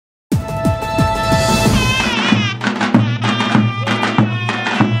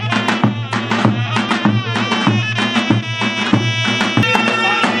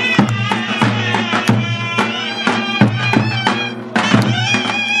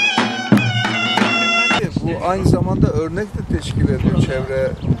Bu aynı zamanda örnek de teşkil ediyor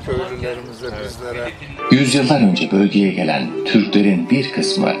çevre köylülerimize, bizlere. Yüzyıllar önce bölgeye gelen Türklerin bir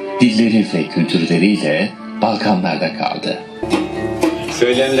kısmı dilleri ve kültürleriyle Balkanlarda kaldı.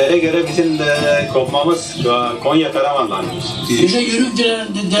 Söylenenlere göre bizim de kopmamız Konya Karamanlarmış. Size yörük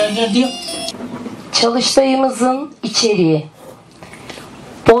derler diyor. Çalıştayımızın içeriği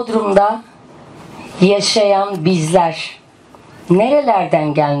Bodrum'da yaşayan bizler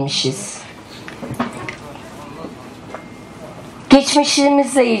nerelerden gelmişiz?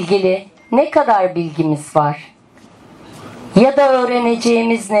 Geçmişimizle ilgili ne kadar bilgimiz var? Ya da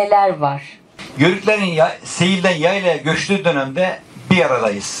öğreneceğimiz neler var? Yörüklerin seyilden yaylaya göçtüğü dönemde bir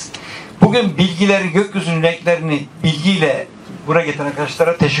aradayız. Bugün bilgileri, gökyüzünün renklerini bilgiyle buraya getiren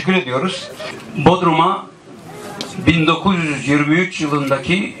arkadaşlara teşekkür ediyoruz. Bodrum'a 1923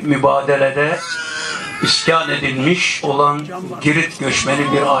 yılındaki mübadelede iskan edilmiş olan Girit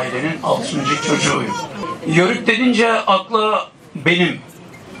göçmeni bir ailenin 6. çocuğuyum. Yörük dedince akla benim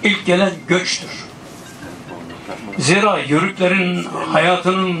ilk gelen göçtür. Zira Yörüklerin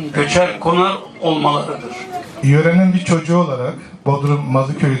hayatının göçer konar olmalarıdır. Yörenin bir çocuğu olarak Bodrum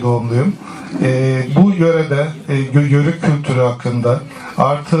Mazıköy doğumluyum. Bu yörede yörük kültürü hakkında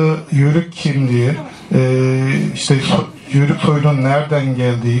artı yörük kimliği, işte yörük soyunun nereden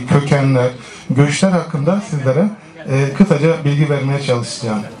geldiği, kökenler, göçler hakkında sizlere kısaca bilgi vermeye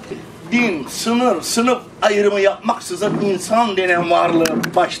çalışacağım. Din, sınır, sınıf ayrımı yapmaksızın insan denen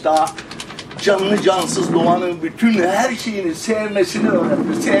varlığı başta canlı cansız doğanın bütün her şeyini sevmesini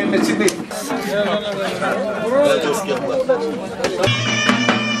öğretti. Sevmesini.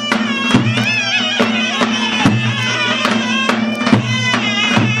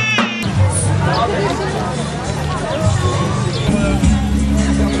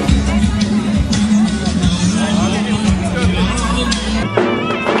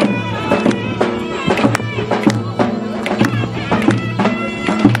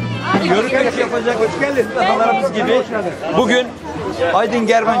 Yörük yapacak hoş geldin. Atalarımız gibi bugün Aydın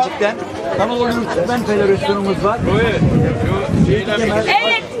Germencik'ten Anadolu Yörük Türkmen Federasyonumuz var. Evet.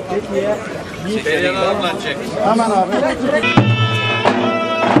 Hemen abi.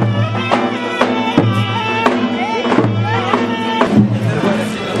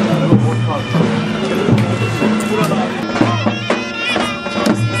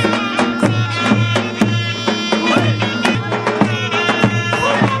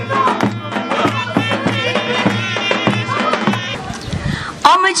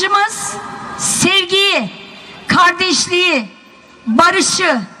 Amacımız sevgiyi, kardeşliği,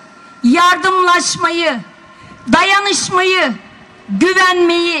 barışı, yardımlaşmayı, dayanışmayı,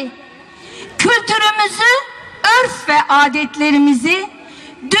 güvenmeyi, kültürümüzü, örf ve adetlerimizi,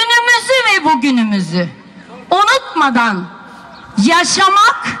 dünümüzü ve bugünümüzü unutmadan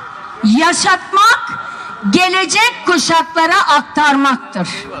yaşamak, yaşatmak, gelecek kuşaklara aktarmaktır.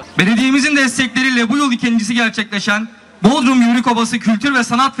 Belediyemizin destekleriyle bu yıl ikincisi gerçekleşen Bodrum Yörük Obası Kültür ve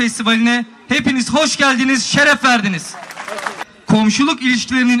Sanat Festivali'ne hepiniz hoş geldiniz, şeref verdiniz. Komşuluk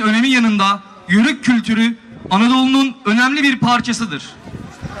ilişkilerinin önemi yanında yörük kültürü Anadolu'nun önemli bir parçasıdır.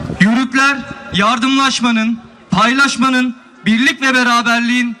 Yörükler yardımlaşmanın, paylaşmanın, birlik ve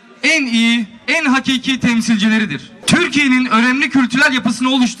beraberliğin en iyi, en hakiki temsilcileridir. Türkiye'nin önemli kültürel yapısını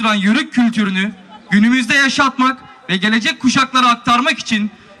oluşturan yörük kültürünü günümüzde yaşatmak ve gelecek kuşaklara aktarmak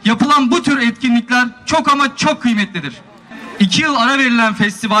için yapılan bu tür etkinlikler çok ama çok kıymetlidir. 2 yıl ara verilen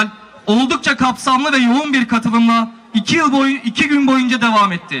festival oldukça kapsamlı ve yoğun bir katılımla 2 gün boyunca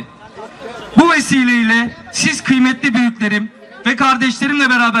devam etti. Bu vesileyle siz kıymetli büyüklerim ve kardeşlerimle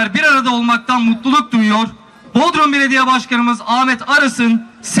beraber bir arada olmaktan mutluluk duyuyor, Bodrum Belediye Başkanımız Ahmet Aras'ın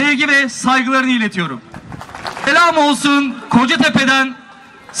sevgi ve saygılarını iletiyorum. Selam olsun Kocatepe'den,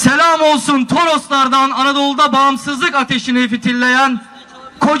 selam olsun Toroslardan Anadolu'da bağımsızlık ateşini fitilleyen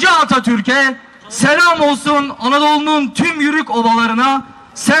Koca Atatürk'e, selam olsun Anadolu'nun tüm yörük obalarına,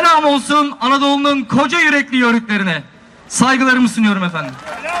 selam olsun Anadolu'nun koca yürekli yörüklerine. Saygılarımı sunuyorum efendim.